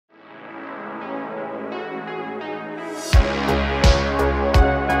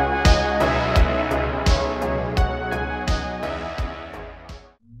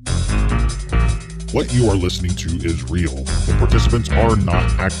What you are listening to is real. The participants are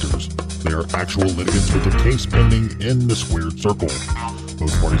not actors. They are actual litigants with a case pending in the squared circle.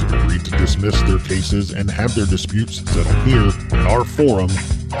 Both parties have agreed to dismiss their cases and have their disputes settled here in our forum,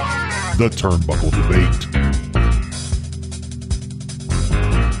 the Turnbuckle Debate.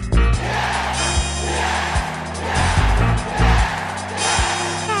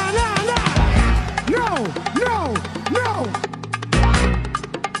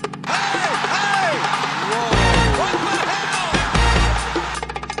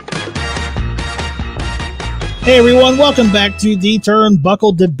 Hey everyone, welcome back to the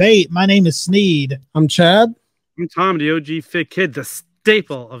Turnbuckle Debate. My name is Sneed. I'm Chad. I'm Tom, the OG Fit Kid, the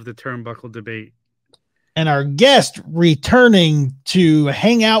staple of the Turnbuckle Debate. And our guest returning to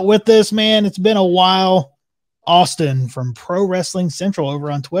hang out with us, man, it's been a while, Austin from Pro Wrestling Central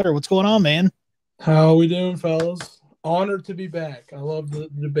over on Twitter. What's going on, man? How we doing, fellas? Honored to be back. I love the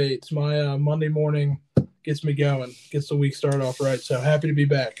debates. My Monday morning gets me going, gets the week started off right, so happy to be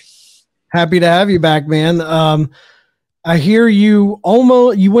back. Happy to have you back, man. I hear you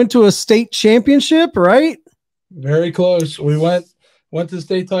went to a state championship, right? Very close. We went to the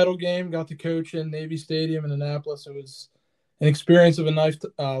state title game, got to coach in Navy Stadium in Annapolis. It was an experience of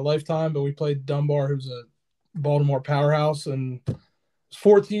a lifetime, but we played Dunbar, who's a Baltimore powerhouse, and it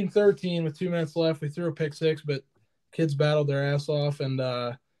was 14-13 with 2 minutes left. We threw a pick six, but kids battled their ass off, and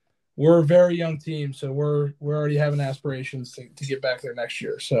we're a very young team, so we're already having aspirations to get back there next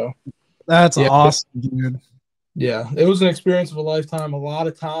year. So that's awesome, dude. Yeah, it was an experience of a lifetime. A lot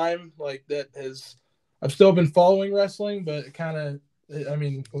of time, I've still been following wrestling, but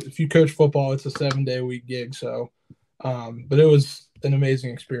if you coach football, it's a 7-day-a-week gig. So, but it was an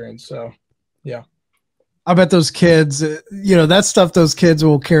amazing experience. So, yeah. I bet those kids, that stuff those kids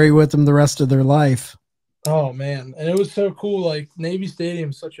will carry with them the rest of their life. Oh man, and it was so cool. Like Navy Stadium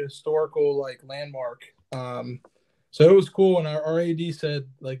is such a historical landmark. So it was cool, and our AD said,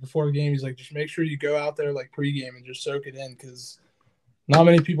 before the game, he's like, just make sure you go out there, pregame and just soak it in, because not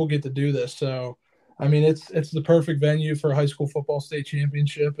many people get to do this. So, it's the perfect venue for a high school football state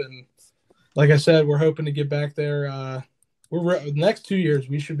championship, and like I said, we're hoping to get back there. The next 2 years,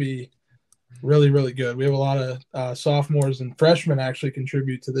 we should be really, really good. We have a lot of sophomores and freshmen actually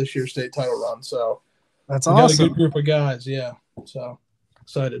contribute to this year's state title run, so that's we awesome. got a good group of guys, yeah, so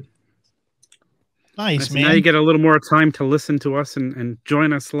excited. Nice, man. Now you get a little more time to listen to us and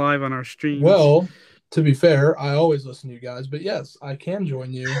join us live on our streams. Well, to be fair, I always listen to you guys, but yes, I can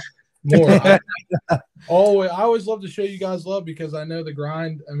join you more. I always love to show you guys love because I know the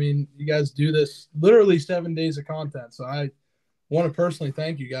grind. You guys do this literally 7 days of content. So I want to personally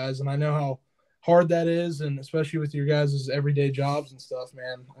thank you guys. And I know how hard that is. And especially with your guys' everyday jobs and stuff,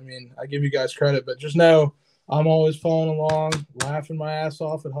 man. I give you guys credit, but just know I'm always following along, laughing my ass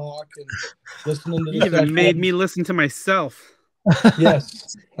off at Hawk and listening to You even made me listen to myself.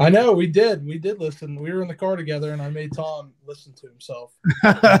 Yes, I know. We did listen. We were in the car together, and I made Tom listen to himself.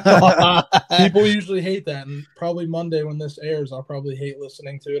 People usually hate that, and probably Monday when this airs, I'll probably hate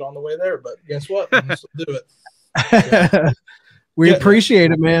listening to it on the way there. But guess what? I'm still do it. Yeah. We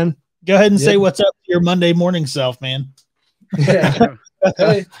appreciate it, man. Go ahead and say what's up to your Monday morning self, man. Yeah.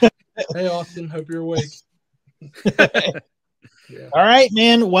 Hey, Austin. Hope you're awake. Yeah. All right,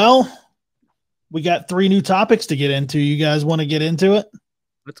 man. Well, we got 3 new topics to get into. You guys want to get into it?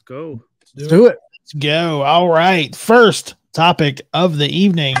 Let's go. Let's do it. Let's go. All right. First topic of the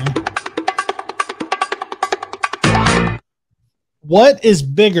evening. What is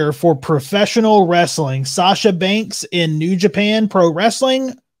bigger for professional wrestling? Sasha Banks in New Japan Pro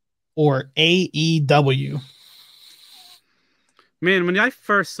Wrestling or AEW? Man, when I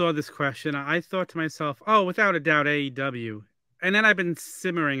first saw this question, I thought to myself, oh, without a doubt, AEW. And then I've been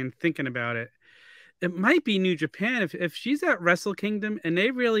simmering and thinking about it. It might be New Japan. If she's at Wrestle Kingdom and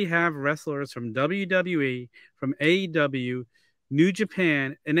they really have wrestlers from WWE, from AEW, New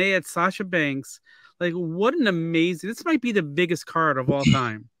Japan, and they had Sasha Banks, what an amazing... This might be the biggest card of all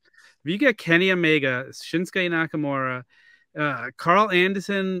time. If you get Kenny Omega, Shinsuke Nakamura, Carl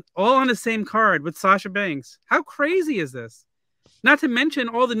Anderson, all on the same card with Sasha Banks, how crazy is this? Not to mention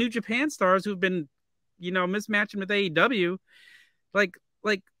all the New Japan stars who've been, mismatching with AEW.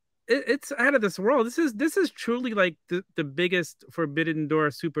 It's out of this world. This is truly the biggest Forbidden Door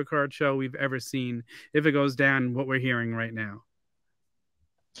Supercard show we've ever seen. If it goes down, what we're hearing right now.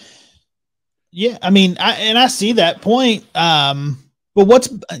 Yeah, I see that point. But what's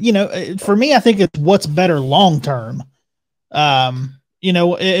for me, I think it's what's better long term.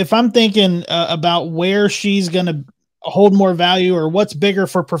 If I'm thinking about where she's going to hold more value or what's bigger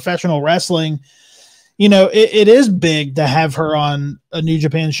for professional wrestling, it is big to have her on a New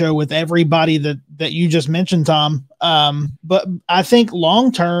Japan show with everybody that you just mentioned, Tom. But I think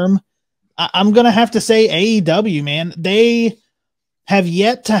long term, I'm going to have to say AEW, man. They have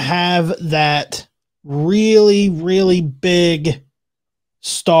yet to have that really, really big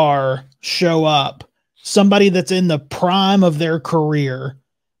star show up. Somebody that's in the prime of their career.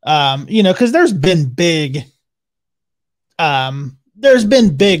 Because there's been big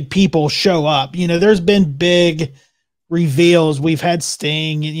people show up. There's been big reveals. We've had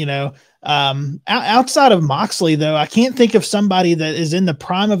Sting, outside of Moxley, though, I can't think of somebody that is in the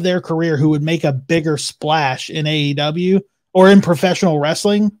prime of their career who would make a bigger splash in AEW or in professional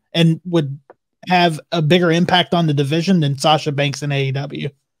wrestling and would have a bigger impact on the division than Sasha Banks in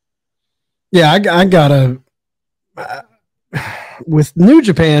AEW. Yeah, I gotta with New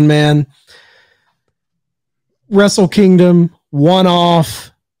Japan, man. Wrestle Kingdom, one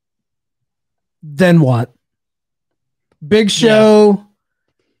off. Then what? Big show.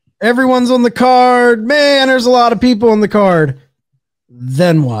 Yeah. Everyone's on the card. Man, there's a lot of people on the card.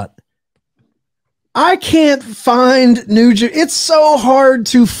 Then what? I can't find New Japan. It's so hard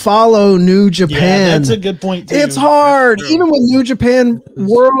to follow New Japan. Yeah, that's a good point too. It's hard. Even with New Japan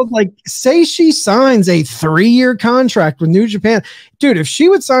World, like say she signs a 3-year contract with New Japan. Dude, if she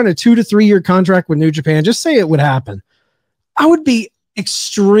would sign a 2 to 3 year contract with New Japan, just say it would happen. I would be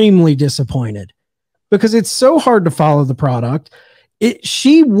extremely disappointed because it's so hard to follow the product.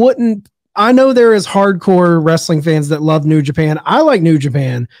 She wouldn't. I know there is hardcore wrestling fans that love New Japan. I like New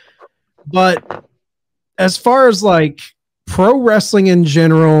Japan, but as far as like pro wrestling in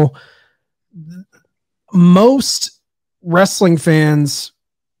general, most wrestling fans,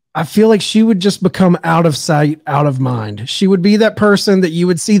 I feel like she would just become out of sight, out of mind. She would be that person that you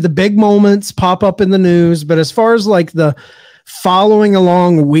would see the big moments pop up in the news. But as far as like the following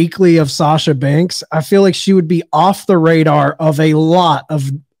along weekly of Sasha Banks, I feel like she would be off the radar of a lot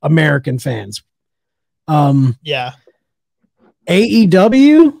of American fans. Yeah.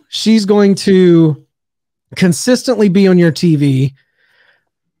 AEW, she's going to consistently be on your TV.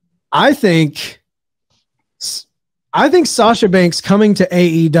 I think Sasha Banks coming to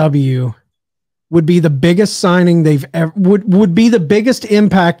AEW would be the biggest signing they've ever would be the biggest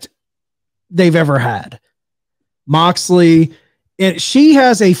impact they've ever had. Moxley, and she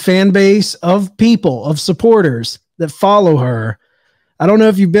has a fan base of people, of supporters that follow her. I don't know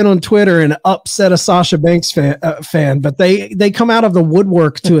if you've been on Twitter and upset a Sasha Banks fan, but they come out of the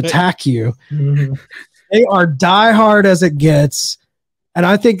woodwork to attack you. Mm-hmm. They are diehard as it gets. And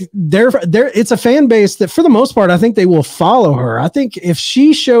I think it's a fan base that for the most part, I think they will follow her. I think if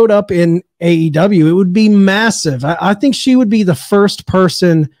she showed up in AEW, it would be massive. I think she would be the first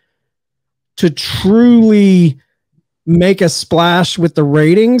person to truly make a splash with the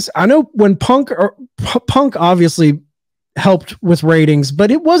ratings. I know when Punk obviously helped with ratings,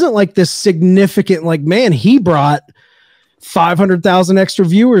 but it wasn't like this significant, like, man, he brought 500,000 extra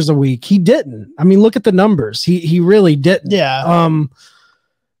viewers a week. He didn't. I mean, look at the numbers. He really didn't. Yeah.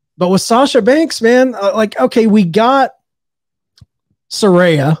 But with Sasha Banks, man, like, okay, we got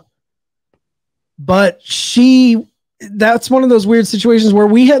Saraya, but that's one of those weird situations where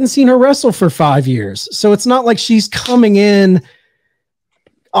we hadn't seen her wrestle for 5 years. So it's not like she's coming in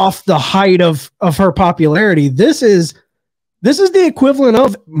off the height of her popularity. This is the equivalent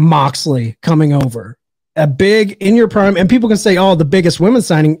of Moxley coming over. A big in your prime, and people can say, oh, the biggest women's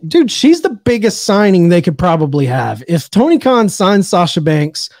signing. Dude, she's the biggest signing they could probably have. If Tony Khan signs Sasha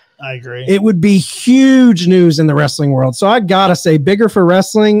Banks, I agree. It would be huge news in the wrestling world. So I gotta say, bigger for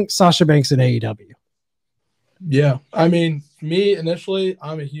wrestling, Sasha Banks at AEW. Yeah, I mean, me initially,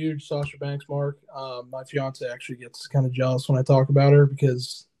 I'm a huge Sasha Banks mark. My fiance actually gets kind of jealous when I talk about her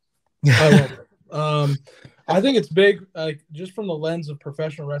because I love her. I think it's big, like just from the lens of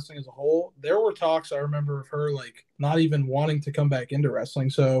professional wrestling as a whole. There were talks I remember of her like not even wanting to come back into wrestling.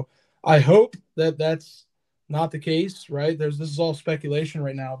 So I hope that that's not the case, right? This is all speculation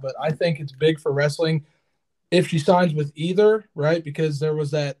right now, but I think it's big for wrestling if she signs with either, right? Because there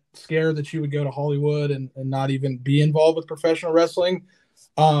was that scare that she would go to Hollywood and not even be involved with professional wrestling.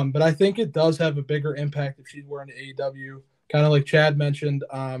 But I think it does have a bigger impact if she's wearing AEW. Kind of like Chad mentioned,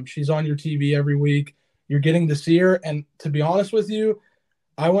 she's on your TV every week. You're getting to see her. And to be honest with you,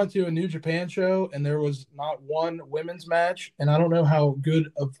 I went to a New Japan show and there was not one women's match. And I don't know how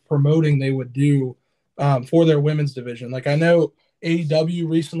good of promoting they would do for their women's division. Like I know AEW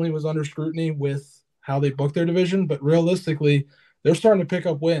recently was under scrutiny with how they book their division, but realistically, they're starting to pick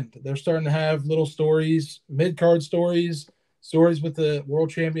up wind. They're starting to have little stories, mid-card stories with the World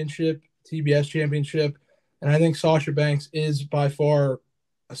Championship, TBS Championship. And I think Sasha Banks is by far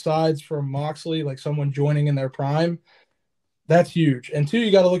aside from Moxley, like someone joining in their prime, that's huge. And two,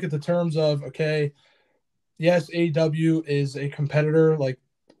 you got to look at the terms of, okay, yes, AEW is a competitor. Like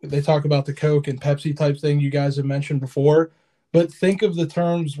they talk about the Coke and Pepsi type thing you guys have mentioned before, but think of the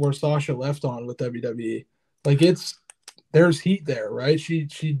terms where Sasha left on with WWE. Like there's heat there, right? She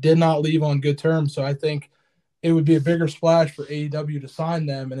did not leave on good terms. So I think it would be a bigger splash for AEW to sign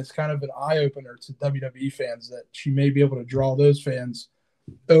them. And it's kind of an eye opener to WWE fans that she may be able to draw those fans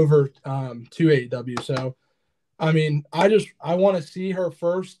over to AEW. So, I mean, I want to see her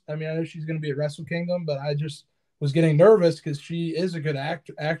first. I mean, I know she's going to be at Wrestle Kingdom, but I just was getting nervous because she is a good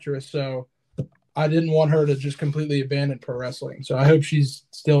actress. So I didn't want her to just completely abandon pro wrestling. So I hope she's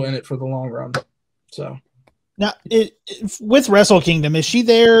still in it for the long run. So. Now, with Wrestle Kingdom, is she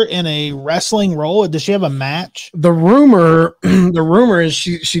there in a wrestling role? Does she have a match? The rumor is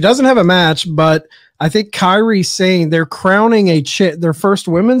she doesn't have a match, but I think Kairi Sane, they're crowning their first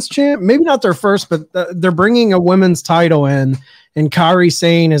women's champ. Maybe not their first, but they're bringing a women's title in, and Kairi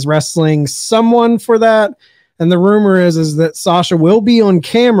Sane is wrestling someone for that. And the rumor is that Sasha will be on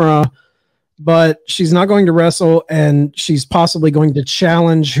camera, but she's not going to wrestle, and she's possibly going to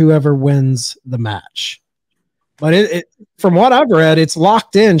challenge whoever wins the match. But it from what I've read, it's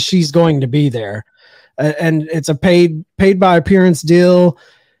locked in. She's going to be there, and it's a paid by appearance deal.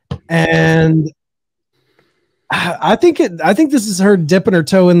 And I think this is her dipping her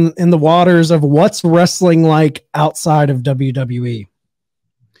toe in the waters of what's wrestling like outside of WWE.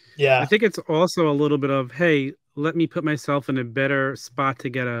 Yeah, I think it's also a little bit of, hey, let me put myself in a better spot to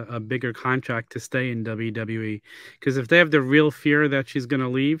get a bigger contract to stay in WWE. Because if they have the real fear that she's going to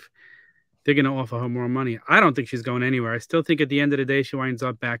leave, they're going to offer her more money. I don't think she's going anywhere. I still think at the end of the day, she winds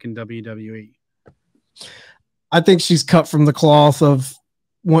up back in WWE. I think she's cut from the cloth of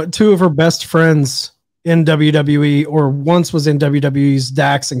two of her best friends in WWE, or once was in WWE's,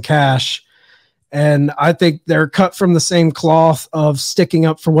 Dax and Cash. And I think they're cut from the same cloth of sticking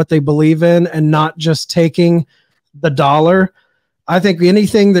up for what they believe in and not just taking the dollar. I think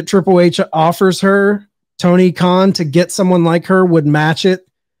anything that Triple H offers her, Tony Khan, to get someone like her would match it.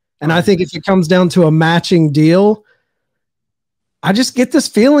 And I think if it comes down to a matching deal, I just get this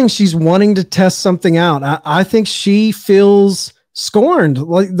feeling she's wanting to test something out. I think she feels scorned,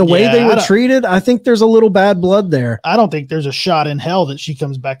 like the way they were treated. I think there's a little bad blood there. I don't think there's a shot in hell that she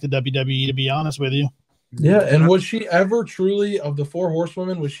comes back to WWE, to be honest with you. Yeah, and was she ever truly, of the four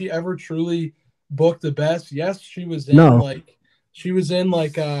horsewomen, was she ever truly booked the best? Yes, she was in the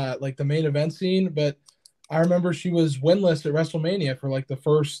main event scene, but I remember she was winless at WrestleMania for like the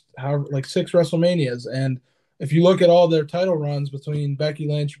first 6 WrestleManias. And if you look at all their title runs between Becky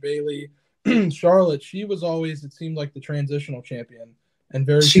Lynch, Bayley, Charlotte, she was always, it seemed like, the transitional champion. And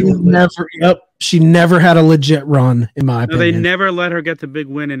she never had a legit run, in my opinion. They never let her get the big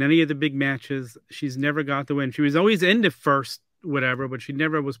win in any of the big matches. She's never got the win. She was always in the first whatever, but she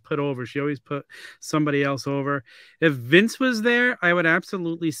never was put over. She always put somebody else over. If Vince was there, I would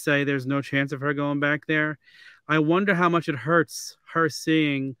absolutely say there's no chance of her going back there. I wonder how much it hurts her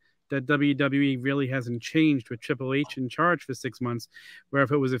seeing that WWE really hasn't changed with Triple H in charge for 6 months, where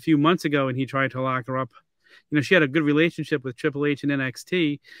if it was a few months ago and he tried to lock her up, you know, she had a good relationship with Triple H in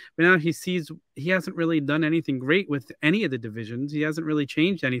NXT, but now he sees he hasn't really done anything great with any of the divisions. He hasn't really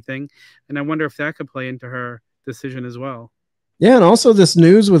changed anything. And I wonder if that could play into her decision as well. Yeah, and also this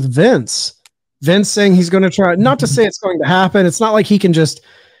news with Vince saying he's going to try, not to say it's going to happen. It's not like he can just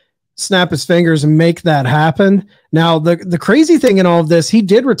snap his fingers and make that happen. Now, the crazy thing in all of this, he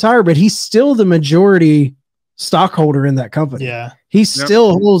did retire, but he's still the majority stockholder in that company. Yeah. He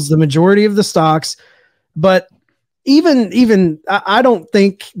still holds the majority of the stocks, but even I don't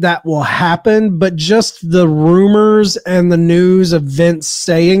think that will happen, but just the rumors and the news of Vince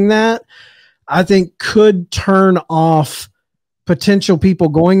saying that, I think could turn off potential people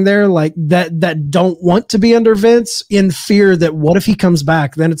going there like that don't want to be under Vince, in fear that what if he comes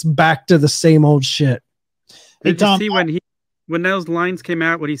back, then it's back to the same old shit. Did you see when those lines came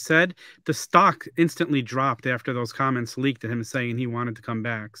out, what he said, the stock instantly dropped after those comments leaked to him saying he wanted to come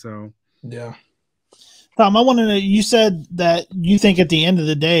back. So yeah. Tom, I want to know, you said that you think at the end of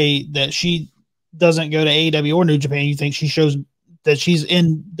the day that she doesn't go to AEW or New Japan. You think she shows that she's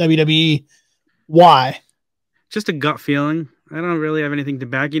in WWE. Why? Just a gut feeling. I don't really have anything to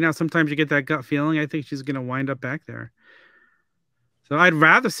back. You know, sometimes you get that gut feeling. I think she's going to wind up back there. So I'd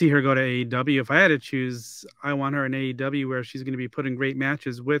rather see her go to AEW. If I had to choose, I want her in AEW where she's going to be putting great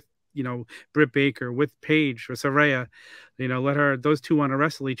matches with, you know, Britt Baker, with Paige or Saraya. You know, those two want to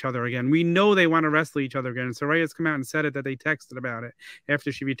wrestle each other again. We know they want to wrestle each other again. And Saraya's come out and said it, that they texted about it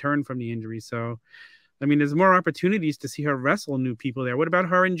after she returned from the injury. So I mean, there's more opportunities to see her wrestle new people there. What about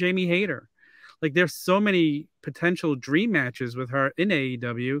her and Jamie Hayter? Like, there's so many potential dream matches with her in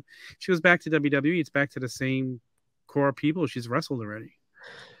AEW. She goes back to WWE. It's back to the same core people she's wrestled already.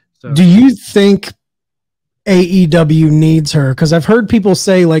 So, do you think AEW needs her? Because I've heard people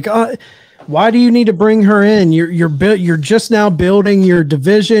say, like, why do you need to bring her in? You're just now building your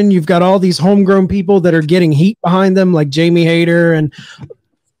division. You've got all these homegrown people that are getting heat behind them, like Jamie Hayter and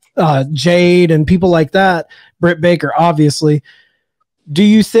Jade and people like that. Britt Baker, obviously. Do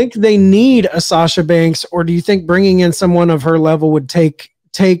you think they need a Sasha Banks, or do you think bringing in someone of her level would take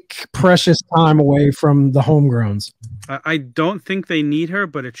precious time away from the homegrowns? I don't think they need her,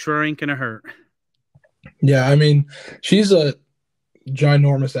 but it sure ain't gonna hurt. Yeah, I mean, she's a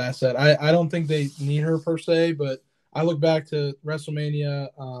ginormous asset. I don't think they need her per se, but I look back to WrestleMania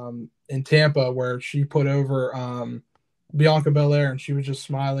in Tampa where she put over Bianca Belair and she was just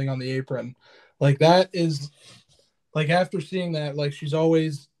smiling on the apron. Like, that is, like, after seeing that, like, she's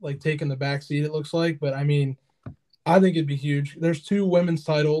always like taking the back seat, it looks like. But I mean, I think it'd be huge. There's 2 women's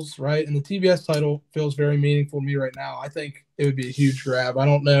titles, right? And the TBS title feels very meaningful to me right now. I think it would be a huge grab. I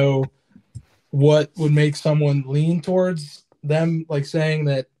don't know what would make someone lean towards them, like, saying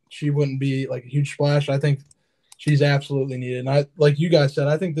that she wouldn't be like a huge splash. I think she's absolutely needed. And I, like you guys said,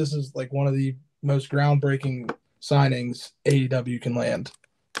 I think this is like one of the most groundbreaking signings AEW can land.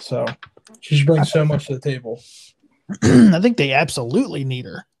 So she just brings so much to the table. I think they absolutely need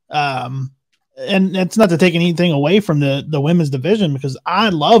her. And it's not to take anything away from the women's division, because I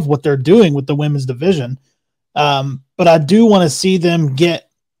love what they're doing with the women's division. But I do want to see them get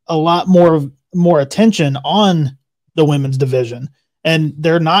a lot more attention on the women's division. And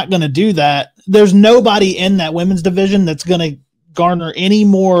they're not going to do that. There's nobody in that women's division that's going to garner any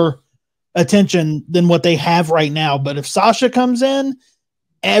more attention than what they have right now. But if Sasha comes in,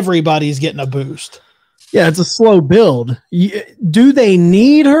 everybody's getting a boost. Yeah, it's a slow build. Do they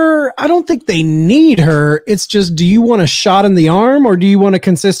need her? I don't think they need her. It's just, do you want a shot in the arm, or do you want to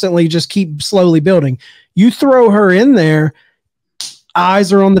consistently just keep slowly building? You throw her in there,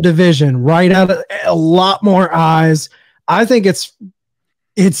 eyes are on the division, right out of a lot more eyes. I think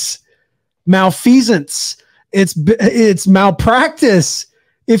it's malfeasance. It's malpractice.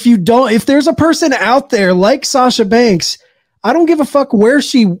 If there's a person out there like Sasha Banks, I don't give a fuck where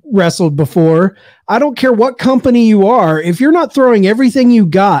she wrestled before. I don't care what company you are. If you're not throwing everything you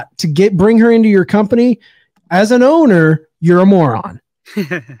got to bring her into your company, as an owner, you're a moron.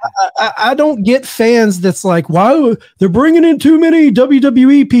 I don't get fans that's like, wow, they're bringing in too many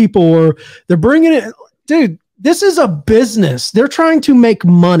WWE people, or they're bringing in, dude, this is a business. They're trying to make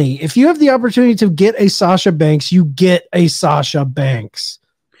money. If you have the opportunity to get a Sasha Banks, you get a Sasha Banks.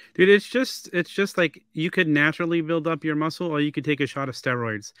 Dude, it's just like, you could naturally build up your muscle, or you could take a shot of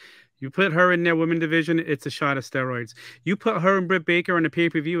steroids. You put her in their women division, it's a shot of steroids. You put her and Britt Baker on a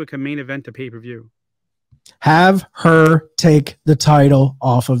pay-per-view, it can main event a pay-per-view. Have her take the title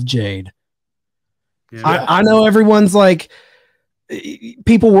off of Jade. Yeah. I know everyone's like,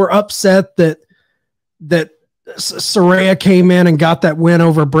 people were upset that Saraya came in and got that win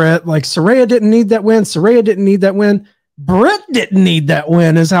over Britt. Like, Saraya didn't need that win. Saraya didn't need that win. Britt didn't need that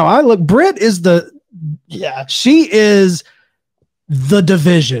win, is how I look. Britt is she is the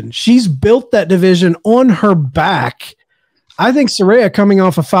division. She's built that division on her back. I think Saraya, coming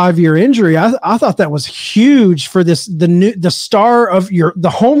off a 5-year injury, I thought that was huge for the star of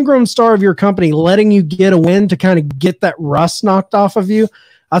the homegrown star of your company, letting you get a win to kind of get that rust knocked off of you.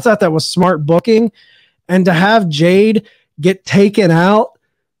 I thought that was smart booking. And to have Jade get taken out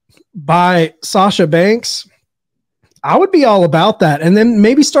by Sasha Banks, I would be all about that. And then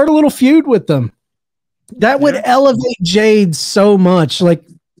maybe start a little feud with them. That would elevate Jade so much. Like,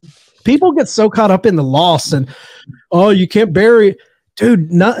 people get so caught up in the loss and, oh, you can't bury, dude.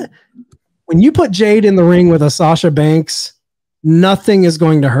 When you put Jade in the ring with a Sasha Banks, nothing is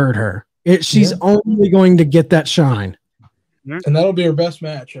going to hurt her. She's only going to get that shine. And that'll be her best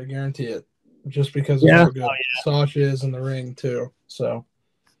match, I guarantee it. Just because of how good Sasha is in the ring too. So,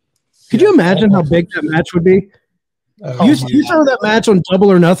 could you imagine how big that match would be? You throw that match on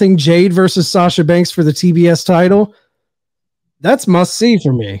Double or Nothing, Jade versus Sasha Banks for the TBS title. That's must see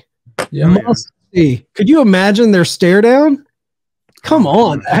for me. Yeah, must see. Could you imagine their stare down? Come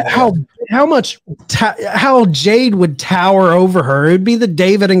on, how Jade would tower over her. It would be the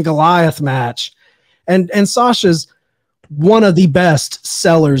David and Goliath match, and Sasha's one of the best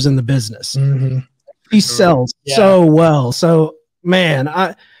sellers in the business. Mm-hmm. He sells so well. So, man,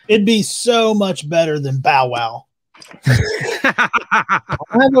 it'd be so much better than Bow Wow. I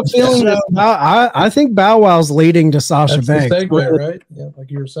have a feeling I think Bow Wow's leading to Sasha That's Banks. the segue, right? Yeah,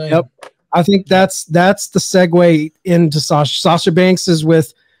 like you were saying. Yep. I think that's the segue into Sasha. Sasha Banks is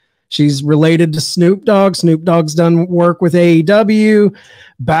with, she's related to Snoop Dogg. Snoop Dogg's done work with AEW.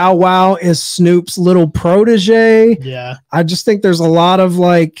 Bow Wow is Snoop's little protege. Yeah. I just think there's a lot of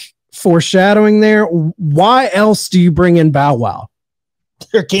like foreshadowing there. Why else do you bring in Bow Wow?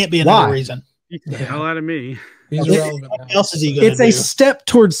 There can't be another reason. Beat the hell out of me. He's irrelevant. What else is he going to do? It's a step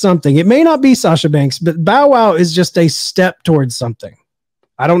towards something. It may not be Sasha Banks, but Bow Wow is just a step towards something.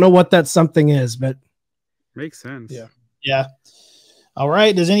 I don't know what that something is, but makes sense. Yeah. Yeah. All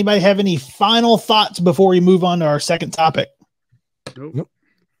right. Does anybody have any final thoughts before we move on to our second topic? Nope.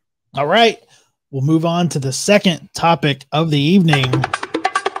 All right. We'll move on to the second topic of the evening.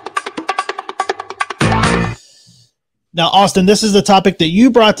 Now, Austin, this is the topic that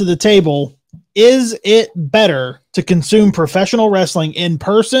you brought to the table. Is it better to consume professional wrestling in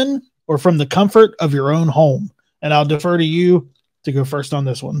person or from the comfort of your own home? And I'll defer to you to go first on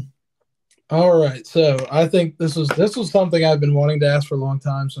this one. All right. So I think this was something I've been wanting to ask for a long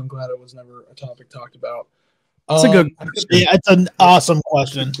time. So I'm glad it was never a topic talked about. it's a good question. Yeah, it's an awesome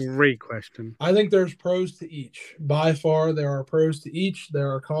question. Great question. I think there's pros to each. By far, there are pros to each.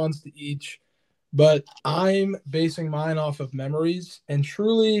 There are cons to each. But I'm basing mine off of memories and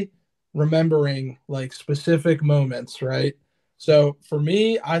truly remembering like specific moments, right? So for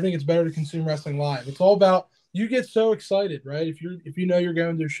me, I think it's better to consume wrestling live. It's all about, you get so excited, right? If you know you're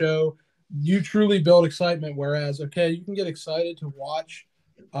going to a show, you truly build excitement. Whereas, okay, you can get excited to watch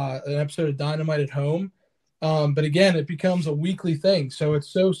an episode of Dynamite at home. But again, it becomes a weekly thing. So it's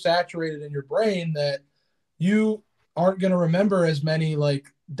so saturated in your brain that you aren't going to remember as many like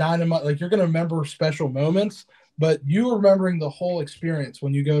Dynamite, like you're going to remember special moments, but you remembering the whole experience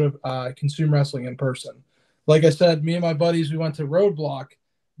when you go to consume wrestling in person. Like I said, me and my buddies, we went to Roadblock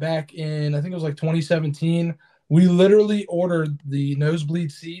back in, I think it was like 2017. We literally ordered the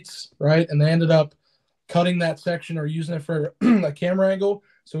nosebleed seats, right? And they ended up cutting that section or using it for a camera angle.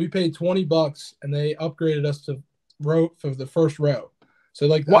 So we paid $20 and they upgraded us to row for the first row. So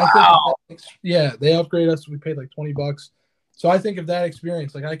like, wow. I think, yeah, they upgraded us. We paid like $20. So I think of that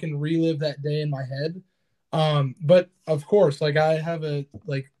experience, like I can relive that day in my head. But of course, like I have a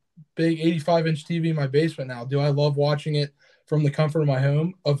like big 85-inch TV in my basement now. Do I love watching it from the comfort of my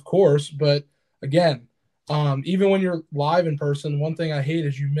home? Of course. But again, even when you're live in person, one thing I hate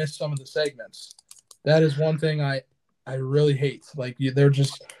is you miss some of the segments. That is one thing I really hate. Like they're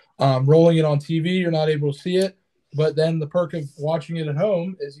just rolling it on TV. You're not able to see it. But then the perk of watching it at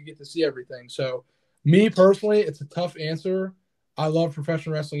home is you get to see everything. So me personally, it's a tough answer. I love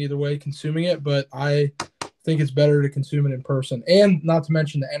professional wrestling either way, consuming it, but I think it's better to consume it in person, and not to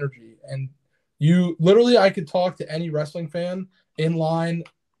mention the energy. And you literally, I could talk to any wrestling fan in line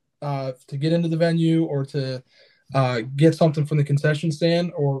to get into the venue or to get something from the concession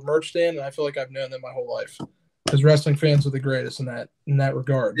stand or merch stand, and I feel like I've known them my whole life because wrestling fans are the greatest in that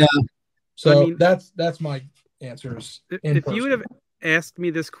regard. Yeah. So I mean, that's my answers. If you would have asked me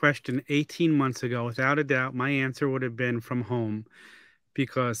this question 18 months ago, without a doubt, my answer would have been from home,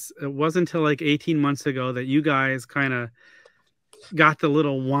 because it wasn't until like 18 months ago that you guys kind of got the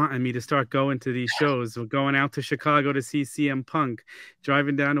little want in me to start going to these shows. We're going out to Chicago to see CM Punk,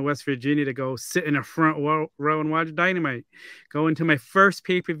 driving down to West Virginia to go sit in a front row and watch Dynamite, going to my first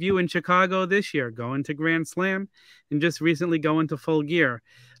pay-per-view in Chicago this year, going to Grand Slam, and just recently going to Full Gear.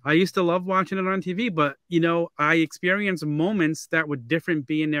 I used to love watching it on TV, but, you know, I experienced moments that were different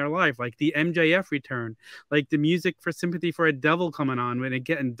being there live, like the MJF return, like the music for Sympathy for a Devil coming on when it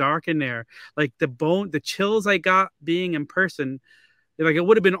getting dark in there, like the chills I got being in person. Like, it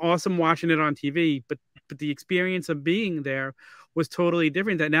would have been awesome watching it on TV, but the experience of being there was totally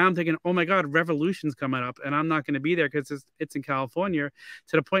different. That now I'm thinking, oh my God, Revolution's coming up, and I'm not going to be there because it's in California,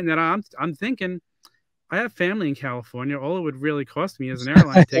 to the point that I'm thinking, I have family in California. All it would really cost me is an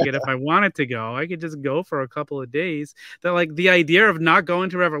airline ticket. If I wanted to go, I could just go for a couple of days. That, like, the idea of not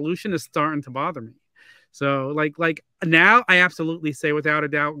going to Revolution is starting to bother me. So like now I absolutely say without a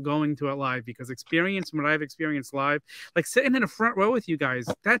doubt going to it live, because experience what I've experienced live, like sitting in the front row with you guys,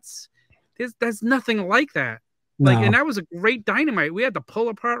 there's nothing like that. Like, No. and that was a great Dynamite. We had the pull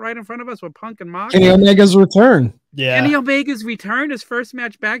apart right in front of us with Punk and Mox. Kenny Omega's return. Yeah. Kenny Omega's return, his first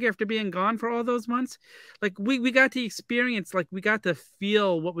match back after being gone for all those months. Like, we got the experience, like we got to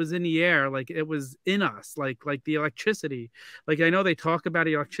feel what was in the air, like it was in us, like the electricity. Like, I know they talk about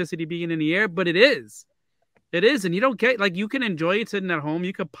electricity being in the air, but it is. It is, and you don't get, like, you can enjoy it sitting at home.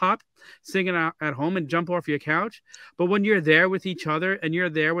 You could pop singing out at home and jump off your couch. But when you're there with each other and you're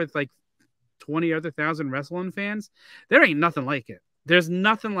there with like 20 other thousand wrestling fans, there ain't nothing like it. There's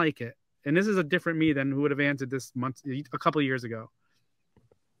nothing like it. And this is a different me than who would have answered this a couple of years ago.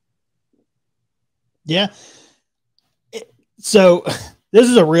 Yeah. So this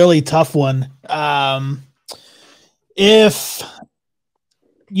is a really tough one. If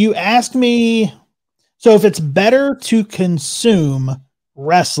you ask me, so if it's better to consume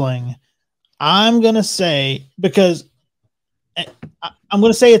wrestling, I'm going to say, because I'm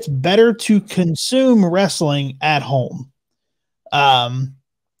going to say it's better to consume wrestling at home.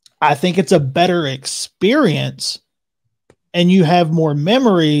 I think it's a better experience and you have more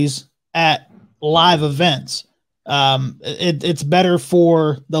memories at live events. It's better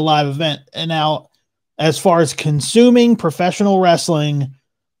for the live event. And now, as far as consuming professional wrestling,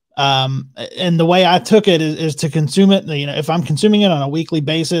 and the way I took it is to consume it, if I'm consuming it on a weekly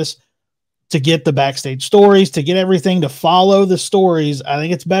basis, to get the backstage stories, to get everything, to follow the stories, I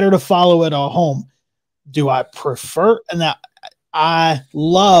think it's better to follow it at home. Do I prefer? And that I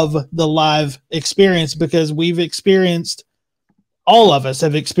love the live experience because we've experienced, all of us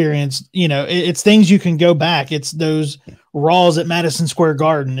have experienced, it's things you can go back. It's those Raws at Madison Square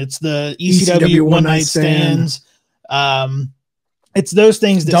Garden. It's the ECW one night stands. It's those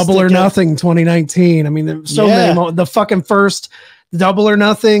things that Double or Nothing 2019. I mean, there's so many. The fucking first Double or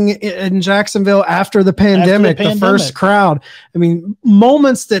Nothing in Jacksonville after the pandemic, the first crowd. I mean,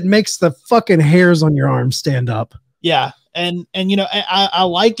 moments that makes the fucking hairs on your arms stand up. Yeah. And I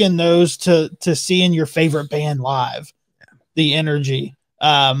liken those to seeing your favorite band live, the energy.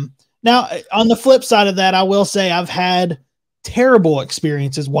 Now, on the flip side of that, I will say I've had terrible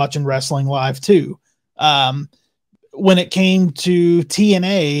experiences watching wrestling live too. When it came to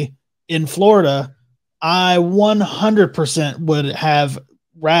TNA in Florida, I 100% would have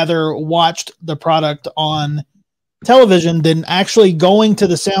rather watched the product on television than actually going to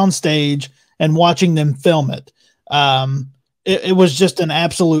the soundstage and watching them film it. It was just an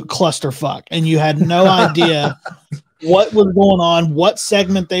absolute clusterfuck, and you had no idea what was going on, what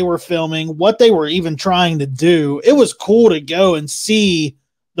segment they were filming, what they were even trying to do. It was cool to go and see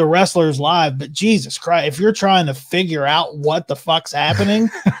the wrestlers live, but Jesus Christ, if you're trying to figure out what the fuck's happening,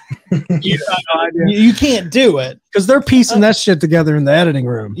 you can't do it because they're piecing that shit together in the editing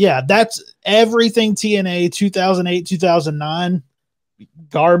room. Yeah, that's everything TNA 2008, 2009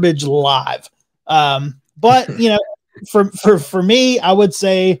 garbage live. But for me, I would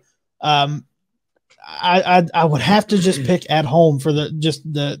say I would have to just pick at home for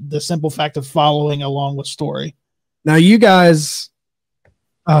the simple fact of following along with story. Now you guys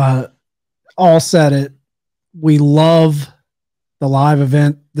all said it. We love the live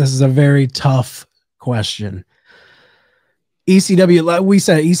event. This is a very tough question. ECW, like we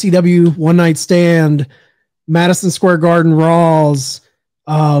said, ECW one night stand, Madison Square Garden Raws,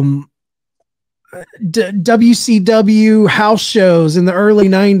 WCW house shows in the early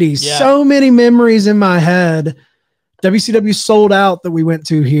 90s. Yeah. So many memories in my head. WCW Sold Out that we went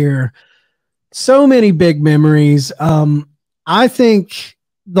to here. So many big memories. I think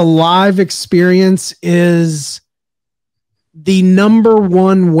the live experience is the number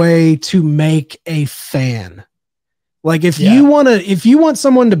one way to make a fan. Like if you want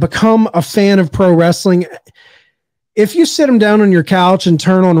someone to become a fan of pro wrestling, if you sit them down on your couch and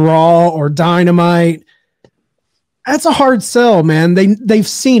turn on Raw or Dynamite, that's a hard sell, man. They've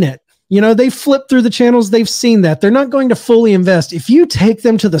seen it. They flip through the channels. They've seen that. They're not going to fully invest. If you take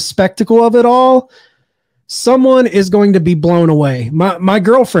them to the spectacle of it all, someone is going to be blown away. My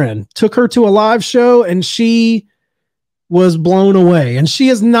girlfriend took her to a live show and she was blown away. And she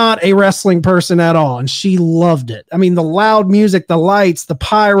is not a wrestling person at all. And she loved it. I mean, the loud music, the lights, the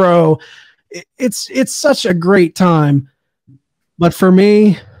pyro, it's such a great time. But for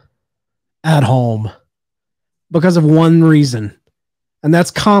me, at home, because of one reason, and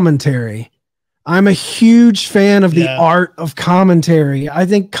that's commentary. I'm a huge fan of the art of commentary. I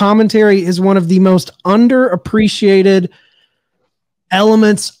think commentary is one of the most underappreciated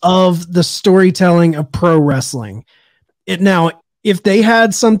elements of the storytelling of pro wrestling. Now, if they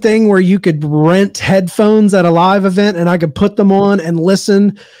had something where you could rent headphones at a live event and I could put them on and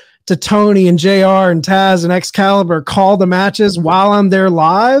listen to Tony and JR and Taz and Excalibur call the matches while I'm there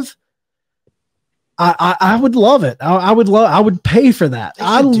live, I would love it. I would pay for that.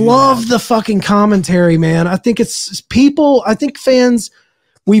 I love the fucking commentary, man. I think I think fans,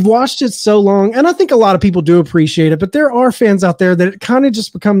 we've watched it so long, and I think a lot of people do appreciate it, but there are fans out there that it kind of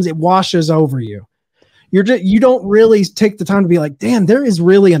just becomes, it washes over you. You don't really take the time to be like, damn, there is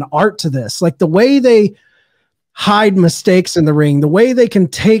really an art to this. Like the way they hide mistakes in the ring, the way they can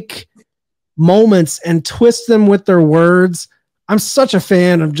take moments and twist them with their words. I'm such a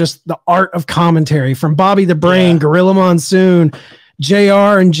fan of just the art of commentary from Bobby the Brain, Gorilla Monsoon,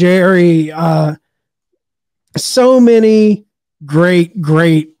 JR and Jerry. So many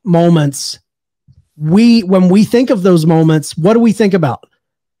great moments when we think of those moments, what do we think about?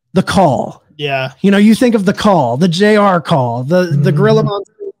 The call. Yeah. You know, you think of the call, the JR call, the Gorilla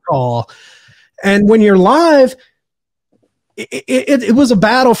Monsoon call. And when you're live, it was a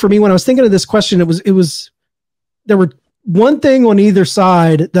battle for me. When I was thinking of this question, there were one thing on either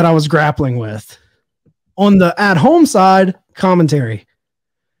side that I was grappling with. On the at-home side, commentary.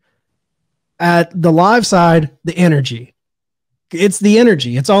 At the live side, the energy. It's the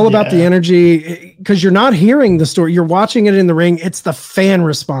energy. It's all about the energy, because you're not hearing the story. You're watching it in the ring. It's the fan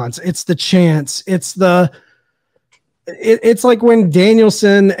response. It's the chants. It's like when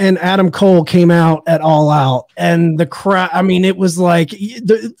Danielson and Adam Cole came out at All Out, and the crowd, I mean, it was like,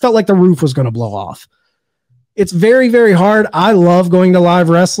 it felt like the roof was going to blow off. It's very, very hard. I love going to live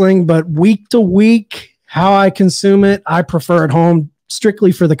wrestling, but week to week, how I consume it, I prefer at home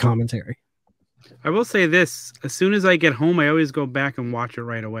strictly for the commentary. I will say this: as soon as I get home, I always go back and watch it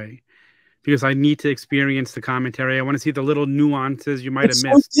right away, because I need to experience the commentary. I want to see the little nuances you might have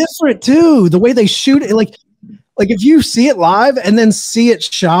missed. So different too, the way they shoot it. Like if you see it live and then see it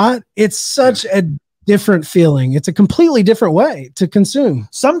shot, it's such a different feeling. It's a completely different way to consume.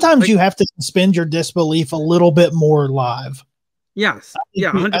 Sometimes you have to suspend your disbelief a little bit more live. Yes,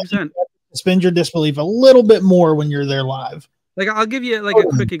 yeah, 100%. Suspend your disbelief a little bit more when you're there live. Like, I'll give you like a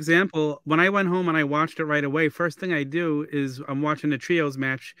quick example. When I went home and I watched it right away, first thing I do is I'm watching the trios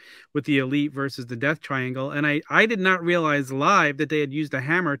match with the Elite versus the Death Triangle, and I did not realize live that they had used a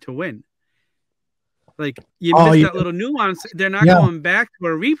hammer to win. Like, you missed that little nuance. They're not going back to a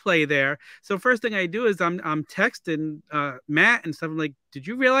replay there. So first thing I do is I'm texting Matt and stuff. I'm like, did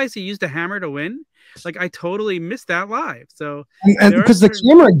you realize he used a hammer to win? Like, I totally missed that live. So and because the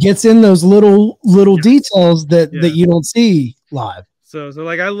camera gets in those little details that you don't see live. So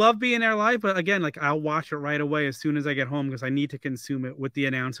like, I love being there live, but again, like, I'll watch it right away as soon as I get home, because I need to consume it with the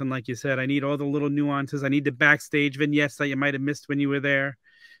announcement. Like you said, I need all the little nuances. I need the backstage vignettes that you might have missed when you were there.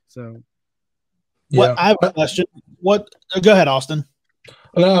 So I have a question. Go ahead, Austin.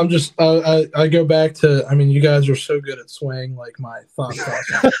 No, I'm just I go back to, I mean, you guys are so good at swaying like my thought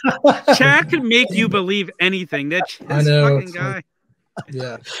process. Chad can make you believe anything. That's I know, fucking guy.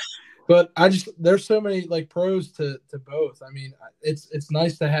 Yeah. But there's so many like pros to both. I mean, it's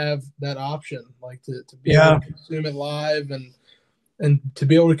nice to have that option, like to be able to consume it live and to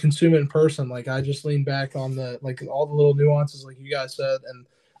be able to consume it in person. Like, I just lean back on all the little nuances, like you guys said. And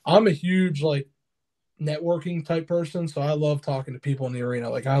I'm a huge like networking type person, so I love talking to people in the arena.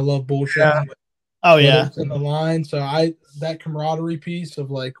 Like, I love bullshitting. Oh yeah, in the line. So that camaraderie piece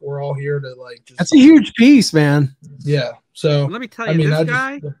of like, we're all here to like. That's a huge piece, man. Yeah. So let me tell you, this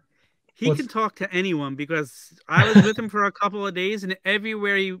guy, he can talk to anyone, because I was with him for a couple of days, and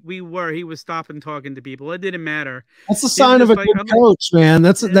everywhere we were, he was stopping talking to people. It didn't matter. That's a sign of a good coach, man.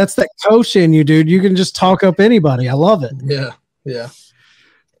 That's that coach in you, dude. You can just talk up anybody. I love it. Yeah. Yeah.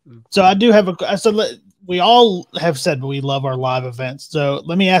 So I do have we all have said we love our live events. So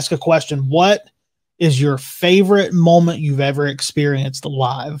let me ask a question. What is your favorite moment you've ever experienced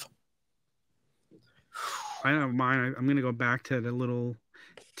live? I know mine. I'm going to go back to the little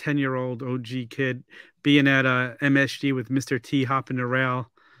 10-year-old OG kid being at MSG with Mr. T hopping the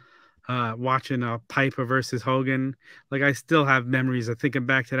rail, watching Piper versus Hogan. Like, I still have memories of thinking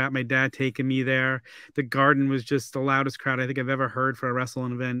back to that. My dad taking me there. The Garden was just the loudest crowd I think I've ever heard for a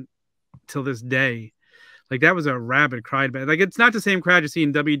wrestling event till this day. Like, that was a rabid crowd. Like, it's not the same crowd you see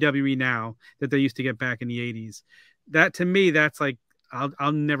in WWE now that they used to get back in the 80s. That, to me, that's like,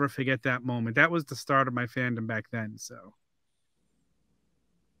 I'll never forget that moment. That was the start of my fandom back then. So,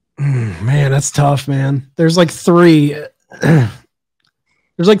 man, that's tough, man. There's like three. There's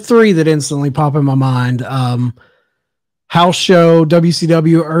like three that instantly pop in my mind. House show,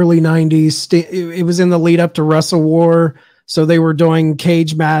 WCW, early 90s. It was in the lead up to Wrestle War. So they were doing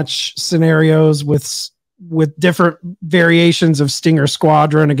cage match scenarios with different variations of Stinger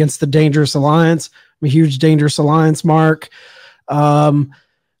Squadron against the Dangerous Alliance. I'm a huge Dangerous Alliance mark.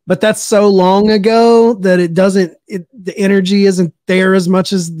 But that's so long ago that the energy isn't there as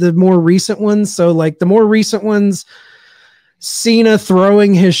much as the more recent ones. So like the more recent ones, Cena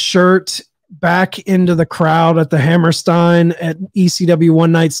throwing his shirt back into the crowd at the Hammerstein at ECW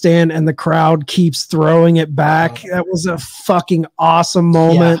One Night Stand, and the crowd keeps throwing it back. That was a fucking awesome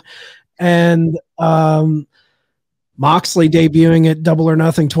moment. Yeah. And Moxley debuting at Double or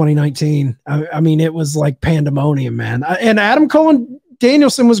Nothing 2019. I mean, it was like pandemonium, man. And Adam Cole and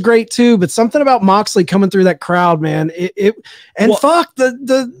Danielson was great too, but something about Moxley coming through that crowd, man. The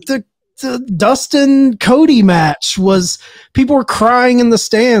Dustin Cody match was, people were crying in the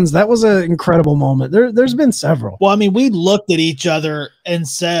stands. That was an incredible moment. There's been several. Well, I mean, we looked at each other and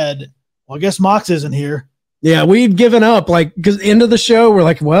said, well, I guess Mox isn't here. Yeah, we'd given up, like, because end of the show, we're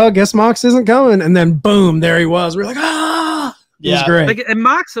like, well, I guess Mox isn't coming. And then boom, there he was. We're like, ah, it was great. Like, and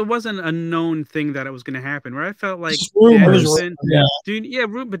Mox, it wasn't a known thing that it was going to happen, where I felt like Danielson,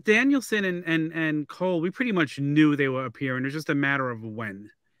 but Danielson and Cole, we pretty much knew they were appearing. It was just a matter of when.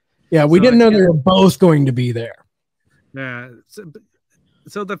 Yeah, we didn't know they were both going to be there. Yeah.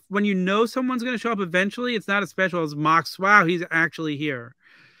 So when you know someone's going to show up eventually, it's not as special as Mox. Wow, he's actually here.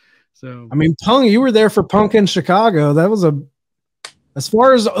 So I mean, Punk, you were there for Punk in Chicago. That was as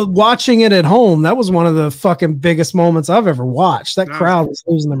far as watching it at home, that was one of the fucking biggest moments I've ever watched. That crowd was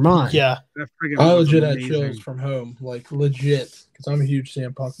losing their mind. Yeah. I legit had chills from home, like legit, because I'm a huge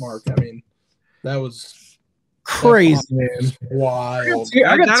CM Punk mark. I mean, that was crazy, man. Wild.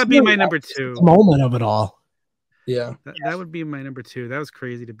 That'd be my number 2 moment of it all. Yeah, that would be my number 2. That was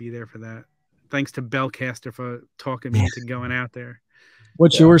crazy to be there for that. Thanks to Bellcaster for talking me into going out there.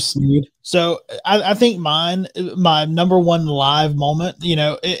 What's yours, Sneed? So I think my number 1 live moment,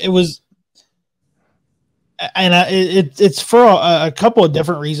 it was, and it's for a couple of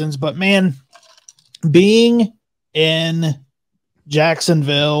different reasons, but man, being in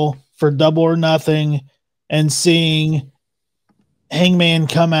Jacksonville for Double or Nothing and seeing Hangman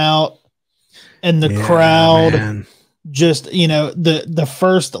come out and the crowd, man. Just, the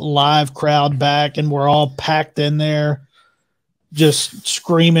first live crowd back, and we're all packed in there, just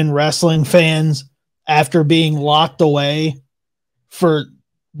screaming wrestling fans after being locked away for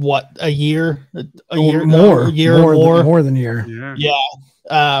a year or more. More than a year. Yeah.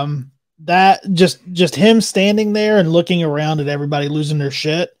 That just him standing there and looking around at everybody losing their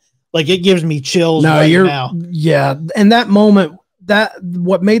shit, like, it gives me chills now. Yeah, and that moment,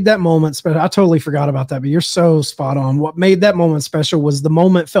 what made that moment special, I totally forgot about that, but you're so spot on. What made that moment special was the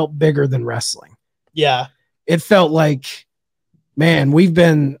moment felt bigger than wrestling. Yeah. It felt like, man,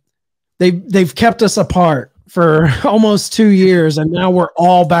 they've kept us apart for almost 2 years, and now we're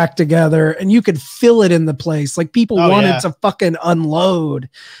all back together, and you could feel it in the place. Like, people wanted to fucking unload.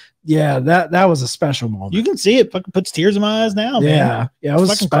 Yeah, that was a special moment. You can see it puts tears in my eyes now, man. Yeah, it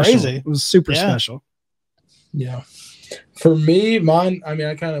was special. Crazy. It was super special. Yeah. For me, mine, I mean,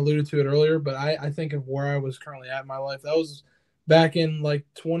 I kind of alluded to it earlier, but I think of where I was currently at in my life. That was back in like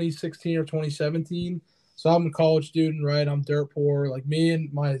 2016 or 2017. So I'm a college student, right? I'm dirt poor. Like, me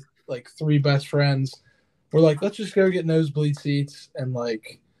and my like 3 best friends were like, let's just go get nosebleed seats, and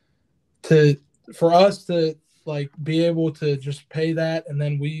like for us to like be able to just pay that, and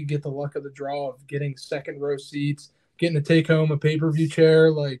then we get the luck of the draw of getting second row seats, getting to take home a pay-per-view chair,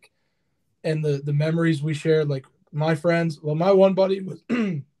 like, and the memories we shared. Like, my friends, well, my one buddy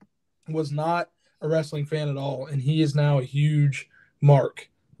was not a wrestling fan at all, and he is now a huge mark,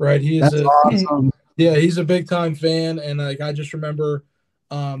 right? That's awesome. Yeah, he's a big time fan, and like, I just remember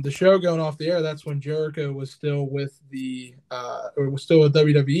the show going off the air. That's when Jericho was still with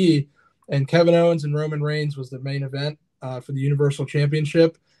WWE, and Kevin Owens and Roman Reigns was the main event for the Universal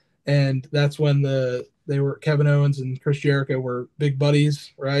Championship, and that's when Kevin Owens and Chris Jericho were big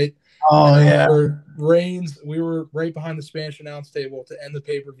buddies, right? Oh, yeah. For Reigns, we were right behind the Spanish announce table to end the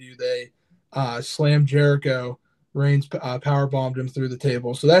pay-per-view. They slammed Jericho. Reigns power bombed him through the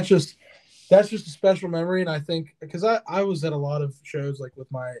table. So that's just a special memory. And I think, because I was at a lot of shows like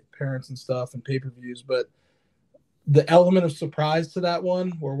with my parents and stuff and pay-per-views, but the element of surprise to that one,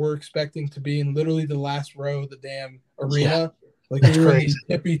 where we're expecting to be in literally the last row of the damn arena, like we were in the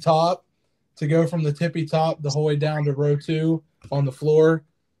tippy top, to go from the tippy top the whole way down to row 2 on the floor,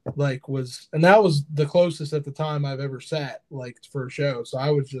 like, and that was the closest at the time I've ever sat, like, for a show. So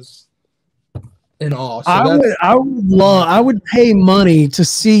I was just in awe. So I would pay money to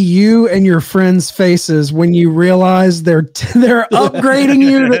see you and your friends' faces when you realize they're upgrading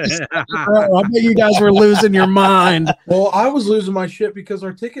you. I bet you guys were losing your mind. Well, I was losing my shit because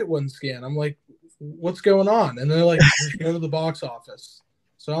our ticket wasn't scanned. I'm like, what's going on? And they're like, just go to the box office.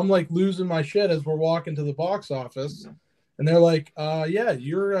 So I'm like losing my shit as we're walking to the box office, and they're like, yeah,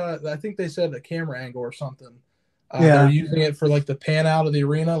 you're I think they said a camera angle or something. They're using it for like the pan out of the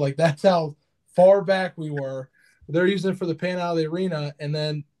arena. Like, that's how far back we were. They're using it for the pan out of the arena, and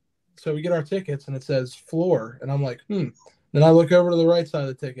then so we get our tickets and it says floor, and I'm like, Then I look over to the right side of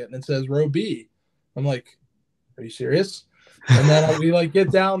the ticket and it says row B. I'm like, are you serious? And then we like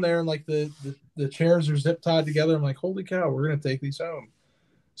get down there, and like the chairs are zip tied together. I'm like, holy cow, we're gonna take these home.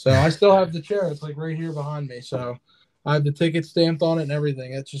 So I still have the chair. It's like right here behind me. So I have the ticket stamped on it and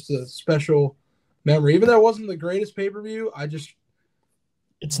everything. It's just a special memory. Even though it wasn't the greatest pay-per-view,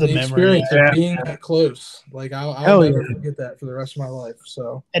 it's the memory experience of being that close. Like, I'll never forget that for the rest of my life.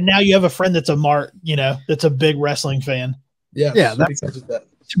 So, and now you have a friend that's that's a big wrestling fan. Yeah, that's because of that.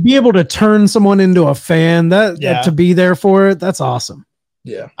 to be able to turn someone into a fan, that to be there for it, that's awesome.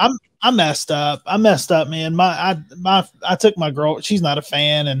 Yeah. I messed up. Man. I took my girl. She's not a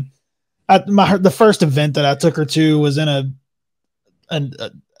fan, and the first event that I took her to was in a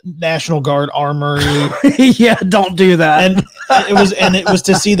National Guard armory. Yeah, don't do that. And it was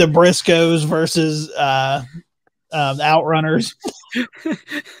to see the Briscoes versus Outrunners.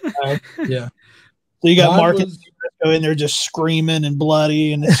 Yeah. So you got Marcus Briscoe in there just screaming and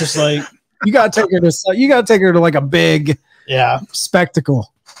bloody, and it's just like you gotta take her to like a big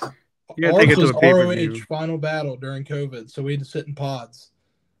spectacle. Ours was ROH Final Battle during COVID, so we had to sit in pods.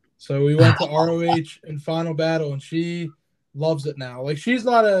 So we went to ROH in Final Battle, and she loves it now. Like, she's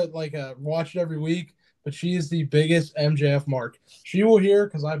not a watch it every week, but she is the biggest MJF mark. She will hear,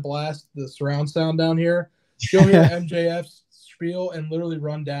 because I blast the surround sound down here, she'll hear MJF's spiel and literally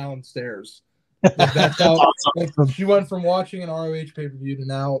run downstairs. Like, that's how awesome. She went from watching an ROH pay-per-view to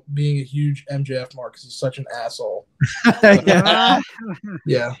now being a huge MJF mark because he's such an asshole.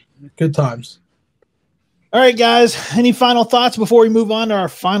 Yeah, good times. All right, guys. Any final thoughts before we move on to our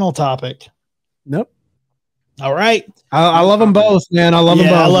final topic? Nope. All right. I love them both, man. I love them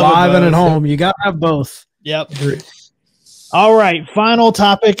both, live and at home. You got to have both. Yep. All right. Final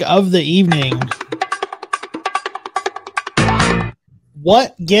topic of the evening.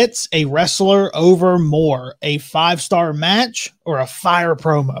 What gets a wrestler over more, a 5-star match or a fire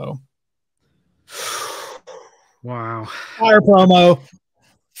promo? Wow. Fire promo.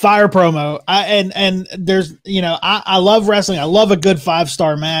 And there's, I love wrestling. I love a good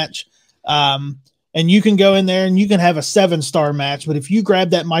 5-star match. And you can go in there and you can have a 7-star match, but if you grab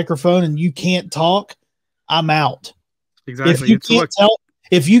that microphone and you can't talk, I'm out. Exactly.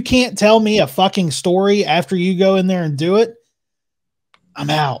 If you can't tell me a fucking story after you go in there and do it, I'm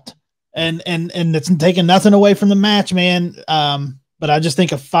out. And it's taking nothing away from the match, man. But I just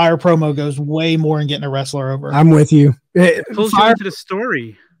think a fire promo goes way more in getting a wrestler over. I'm with you. Pulls you into the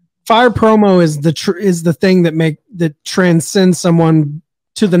story. Fire promo is the thing that transcends someone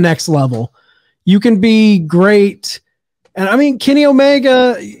to the next level. You can be great. And I mean, Kenny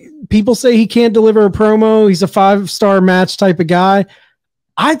Omega, people say he can't deliver a promo. He's a 5-star match type of guy.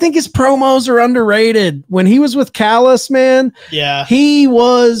 I think his promos are underrated. When he was with Callis, man, he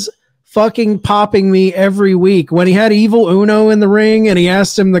was fucking popping me every week. When he had Evil Uno in the ring and he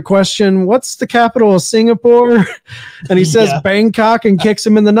asked him the question, what's the capital of Singapore? And he says Bangkok and kicks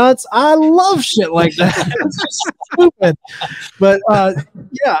him in the nuts. I love shit like that. It's just stupid. But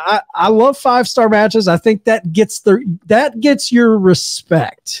I love 5-star matches. I think that gets your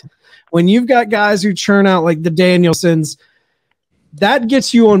respect. When you've got guys who churn out like the Danielsons, that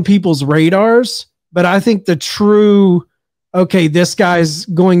gets you on people's radars. But I think the true, okay, this guy's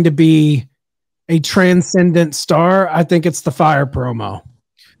going to be a transcendent star, I think it's the fire promo.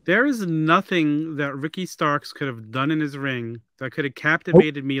 There is nothing that Ricky Starks could have done in his ring that could have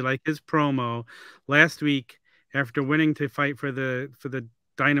captivated me like his promo last week after winning to fight for the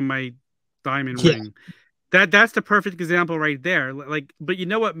Dynamite Diamond ring. That's the perfect example right there. Like, but you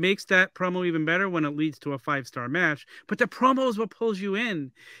know what makes that promo even better? When it leads to a 5-star match. But the promo is what pulls you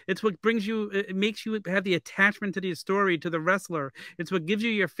in. It's what brings you. It makes you have the attachment to the story, to the wrestler. It's what gives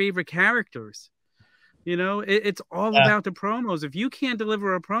you your favorite characters. It's all about the promos. If you can't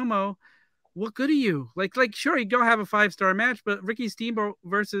deliver a promo, what good are you? Like, sure, you go have a 5-star match, but Ricky Steamboat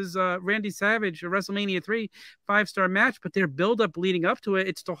versus Randy Savage at WrestleMania 3, 5-star match, but their build-up leading up to it,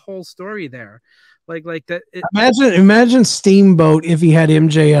 it's the whole story there. Like that. Imagine Steamboat if he had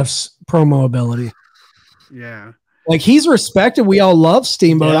MJF's promo ability. Yeah. Like, he's respected. We all love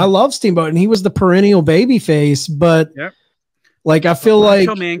Steamboat. I love Steamboat, and he was the perennial baby face, but like, I feel like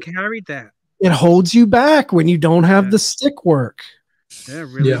Macho Man carried that. It holds you back when you don't have the stick work. Yeah, it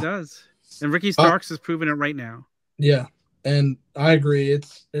really does. And Ricky Starks is proving it right now. Yeah. And I agree.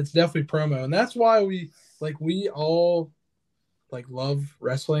 It's definitely promo. And that's why we all love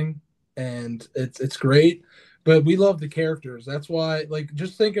wrestling, and it's great, but we love the characters. That's why,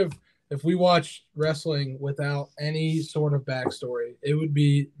 just think of if we watched wrestling without any sort of backstory, it would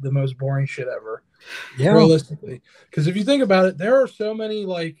be the most boring shit ever. Yeah. Realistically. Because if you think about it, there are so many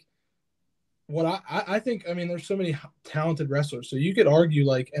I think, there's so many talented wrestlers. So you could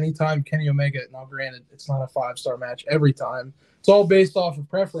argue anytime Kenny Omega, now granted, it's not a 5-star match every time. It's all based off of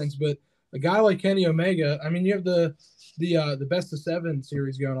preference, but a guy like Kenny Omega, you have the best of 7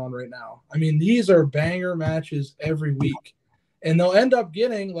 series going on right now. These are banger matches every week. And they'll end up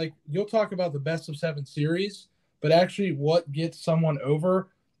getting, you'll talk about the best of 7 series, but actually what gets someone over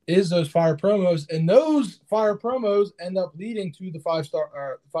is those fire promos. And those fire promos end up leading to the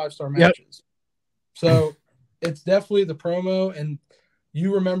 5-star matches. So it's definitely the promo. And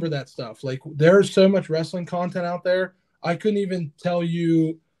you remember that stuff. Like, there's so much wrestling content out there. I couldn't even tell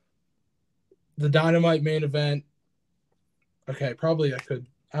you the Dynamite main event. Okay, probably I could.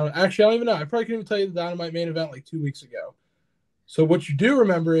 I don't even know. I probably couldn't even tell you the Dynamite main event like 2 weeks ago. So what you do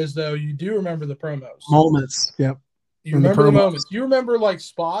remember is, though, you do remember the promos. Moments. Yep. You remember the moments. You remember, like,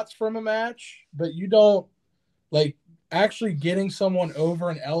 spots from a match, but you don't, like, actually getting someone over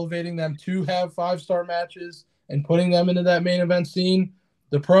and elevating them to have 5-star matches and putting them into that main event scene.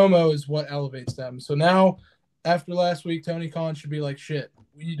 The promo is what elevates them. So now, after last week, Tony Khan should be like, shit,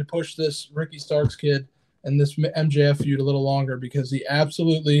 we need to push this Ricky Starks kid and this MJF feud a little longer, because he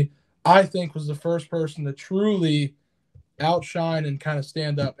absolutely, I think, was the first person to truly outshine and kind of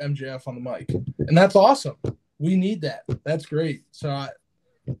stand up MJF on the mic. And that's awesome. We need that. That's great. So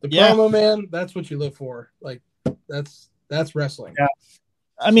promo, man, that's what you live for. Like, that's wrestling. Yeah.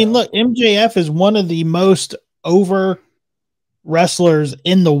 I mean, look, MJF is one of the most over wrestlers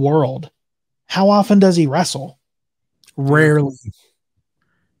in the world. How often does he wrestle? Rarely.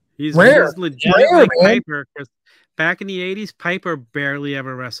 He's Rare. legit like Piper. Because back in the 80s, Piper barely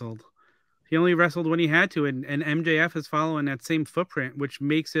ever wrestled. He only wrestled when he had to, and MJF is following that same footprint, which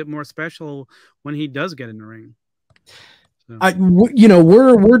makes it more special when he does get in the ring. So.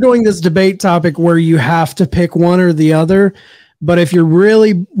 We're doing this debate topic where you have to pick one or the other, but if you're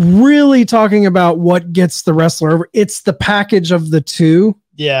really, really talking about what gets the wrestler over, it's the package of the two.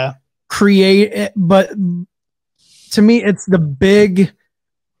 Yeah, but to me, it's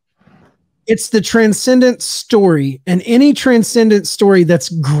the transcendent story, and any transcendent story that's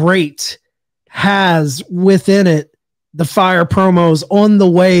great has within it the fire promos on the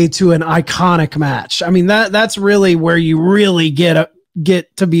way to an iconic match. I mean, that's really where you really get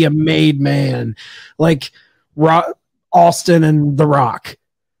to be a made man, like Austin and The Rock.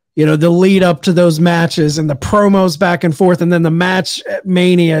 The lead up to those matches and the promos back and forth, and then the match at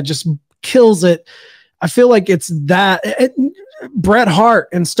Mania just kills it. I feel like it's that Bret Hart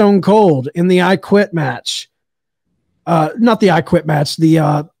and Stone Cold in the I Quit match. Not the I Quit match,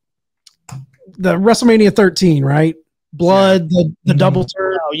 the WrestleMania 13, right? Blood, the double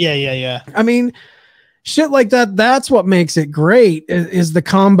turn. Oh, yeah. I mean, shit like that, that's what makes it great, is the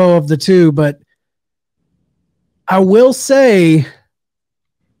combo of the two. But I will say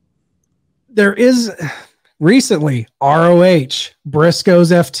there is recently ROH,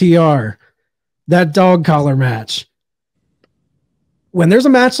 Briscoe's FTR, that dog collar match. When there's a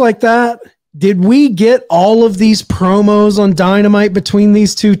match like that, did we get all of these promos on Dynamite between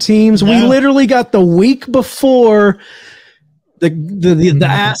these two teams? No. We literally got the week before the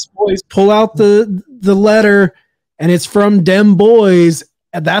ass boys pull out the letter, and it's from Dem Boys.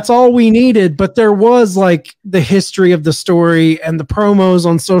 And that's all we needed. But there was like the history of the story and the promos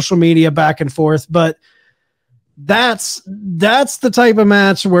on social media back and forth. But that's the type of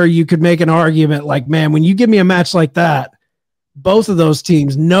match where you could make an argument like, man, when you give me a match like that, both of those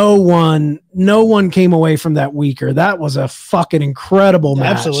teams, no one came away from that weaker. That was a fucking incredible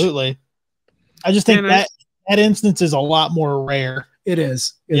match. Absolutely. I just think that instance is a lot more rare. It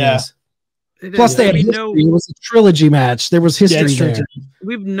is. Plus, they had history. It was a trilogy match. There was history there.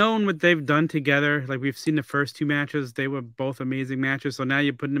 We've known what they've done together. Like, we've seen the first two matches. They were both amazing matches. So now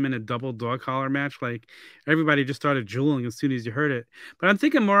you're putting them in a double dog collar match. Like, everybody just started drooling as soon as you heard it. But I'm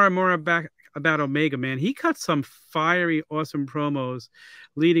thinking more and more about Omega, man. He cut some fiery, awesome promos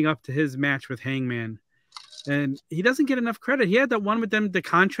leading up to his match with Hangman. And he doesn't get enough credit. He had that one with them, the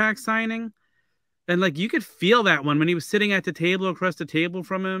contract signing. And, like, you could feel that one when he was sitting at the table across the table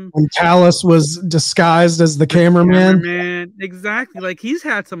from him. When Callis was disguised as the cameraman. Exactly. Like, he's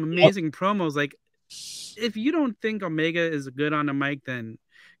had some amazing promos. Like, if you don't think Omega is good on the mic, then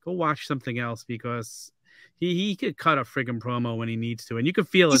go watch something else, because he could cut a friggin' promo when he needs to. And you can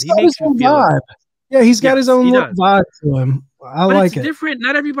feel it. He makes you feel it. Yeah, he's got his own little vibe to him. I like it. It's different.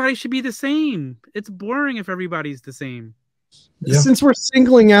 Not everybody should be the same. It's boring if everybody's the same. Yeah. Since we're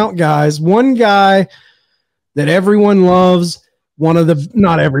singling out guys, one guy that everyone loves,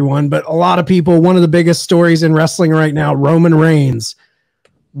 not everyone, but a lot of people, one of the biggest stories in wrestling right now, Roman Reigns.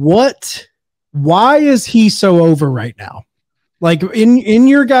 Why is he so over right now? Like, in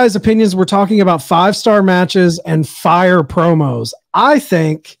your guys' opinions, we're talking about 5-star matches and fire promos. I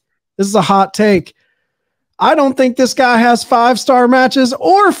think, this is a hot take, I don't think this guy has 5-star matches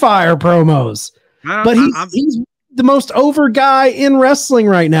or fire promos. But he's the most over guy in wrestling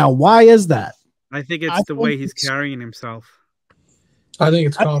right now. Why is that? I think it's the way he's carrying himself. I think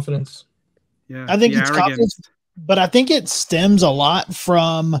it's confidence. Yeah, I think it's confidence, but I think it stems a lot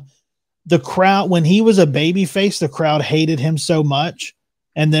from the crowd. When he was a babyface, the crowd hated him so much.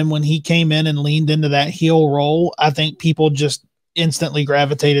 And then when he came in and leaned into that heel role, I think people just instantly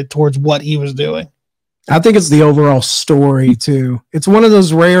gravitated towards what he was doing. I think it's the overall story too. It's one of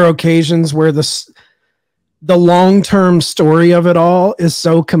those rare occasions where the long-term story of it all is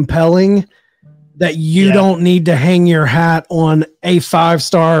so compelling that you don't need to hang your hat on a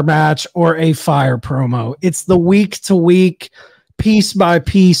 5-star match or a fire promo. It's the week-to-week,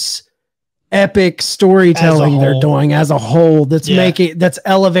 piece-by-piece, epic storytelling they're doing as a whole that's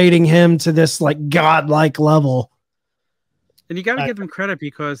elevating him to this like godlike level. And you got to give them credit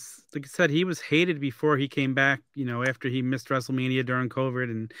because, like I said, he was hated before he came back, after he missed WrestleMania during COVID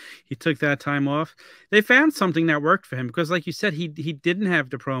and he took that time off. They found something that worked for him because, like you said, he didn't have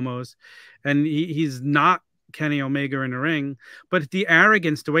the promos and he's not Kenny Omega in the ring, but the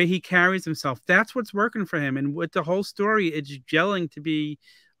arrogance, the way he carries himself, that's what's working for him. And with the whole story, it's gelling to be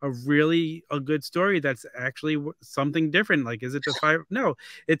a good story that's actually something different. Like, is it the fire? No,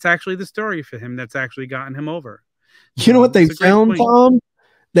 it's actually the story for him that's actually gotten him over. You know what they found, Tom?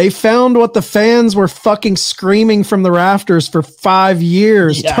 They found what the fans were fucking screaming from the rafters for 5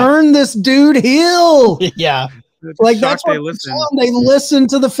 years. Yeah. Turn this dude heel. Yeah. Like that's what they listened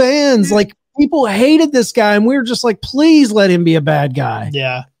to the fans. Like people hated this guy and we were just like, please let him be a bad guy.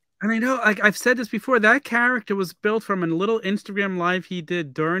 Yeah. And I know, like I've said this before, that character was built from a little Instagram live he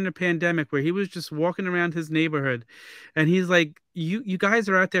did during the pandemic where he was just walking around his neighborhood and he's like, you guys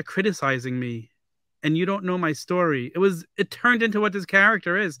are out there criticizing me and you don't know my story. It turned into what this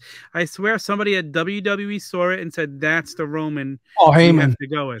character is. I swear somebody at WWE saw it and said, that's the Roman Heyman to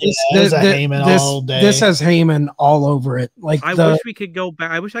go with. Heyman all day. This has Heyman all over it. Like I wish we could go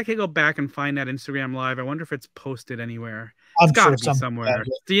back. I wish I could go back and find that Instagram live. I wonder if it's posted anywhere. It's got to be somewhere.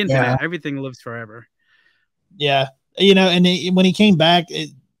 The internet, everything lives forever. Yeah. And when he came back,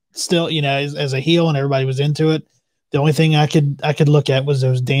 it still, as a heel and everybody was into it, the only thing I could look at was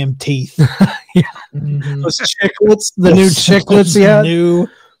those damn teeth. Yeah. Mm-hmm. Those chiclets, the new chiclets, new,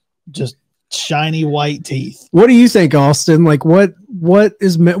 just shiny white teeth. What do you think, Austin? Like,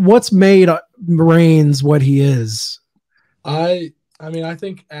 what's made Reigns what he is? I mean, I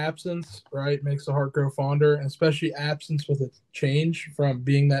think absence, right, makes the heart grow fonder, and especially absence with a change from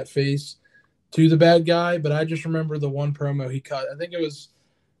being that face to the bad guy. But I just remember the one promo he cut. I think it was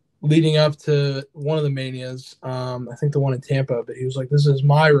leading up to one of the Manias. I think the one in Tampa, but he was like, this is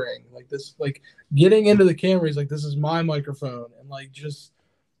my ring. Like this, like getting into the camera, he's like, this is my microphone. And like, just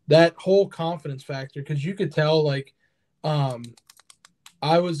that whole confidence factor. Cause you could tell like,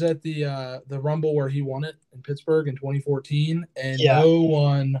 I was at the Rumble where he won it in Pittsburgh in 2014 and no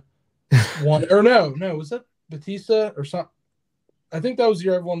one won, or no, was that Batista or something? I think that was the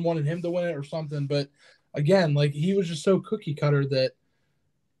year everyone wanted him to win it or something. But again, like he was just so cookie cutter that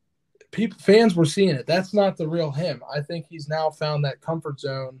fans were seeing it. That's not the real him. I think he's now found that comfort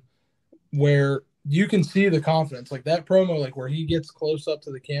zone where you can see the confidence. Like that promo, like where he gets close up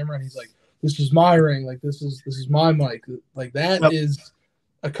to the camera and he's like, "This is my ring. Like this is my mic." Like that is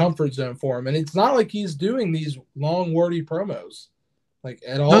a comfort zone for him. And it's not like he's doing these long, wordy promos like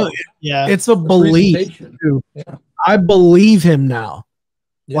at all. No, yeah, it's a belief. Yeah. I believe him now.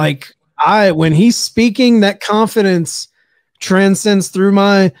 Yeah. Like when he's speaking, that confidence transcends through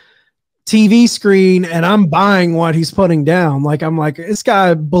my TV screen and I'm buying what he's putting down. Like I'm like, this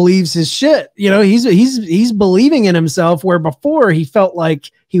guy believes his shit. He's believing in himself where before he felt like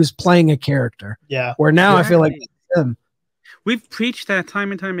he was playing a character. Yeah. Where now I feel like it's him. We've preached that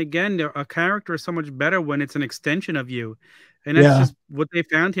time and time again. A character is so much better when it's an extension of you. And that's just what they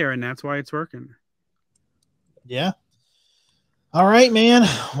found here, and that's why it's working. Yeah. All right, man.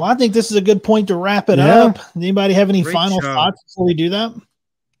 Well, I think this is a good point to wrap it up. Anybody have any final thoughts before we do that?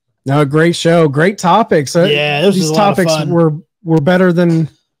 No, great show, great topics. These topics were better than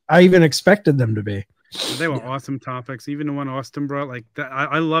I even expected them to be. They were awesome topics. Even the one Austin brought, like that,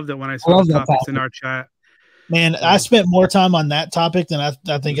 I loved it when I saw the topics in our chat. Man, I spent more time on that topic than I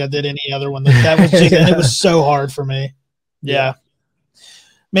think I did any other one. That was just, and it was so hard for me. Yeah,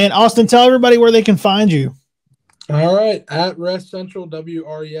 man, Austin, tell everybody where they can find you. All right, at Rest Central,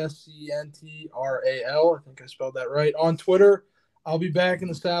 WRESCNTRAL. I think I spelled that right. On Twitter. I'll be back in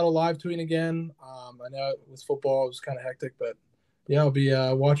the saddle live tweeting again. I know with football it was kind of hectic, but I'll be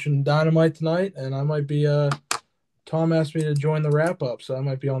watching Dynamite tonight, and I might be Tom asked me to join the wrap up, so I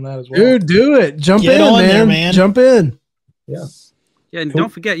might be on that as well. Dude, do it. Jump in, man. Jump in. Yeah. Yeah, and don't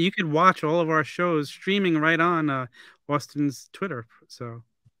forget, you can watch all of our shows streaming right on Austin's Twitter. So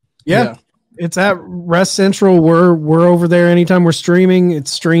yeah. It's at Rest Central. We're over there anytime we're streaming. It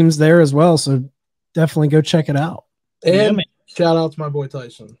streams there as well, so definitely go check it out. And shout out to my boy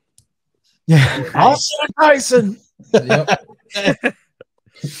Tyson. Yeah. Austin Tyson. Yep.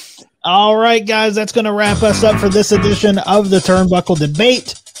 All right, guys, that's going to wrap us up for this edition of the Turnbuckle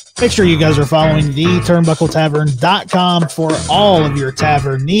Debate. Make sure you guys are following theturnbuckletavern.com for all of your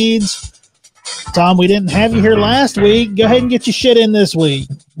tavern needs. Tom, we didn't have you here last week. Go ahead and get your shit in this week.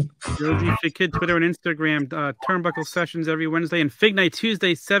 Josie Fit Kid, Twitter and Instagram, Turnbuckle Sessions every Wednesday, and Fig Night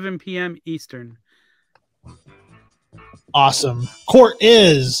Tuesday, 7 p.m. Eastern. Awesome. Court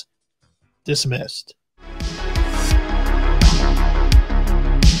is dismissed.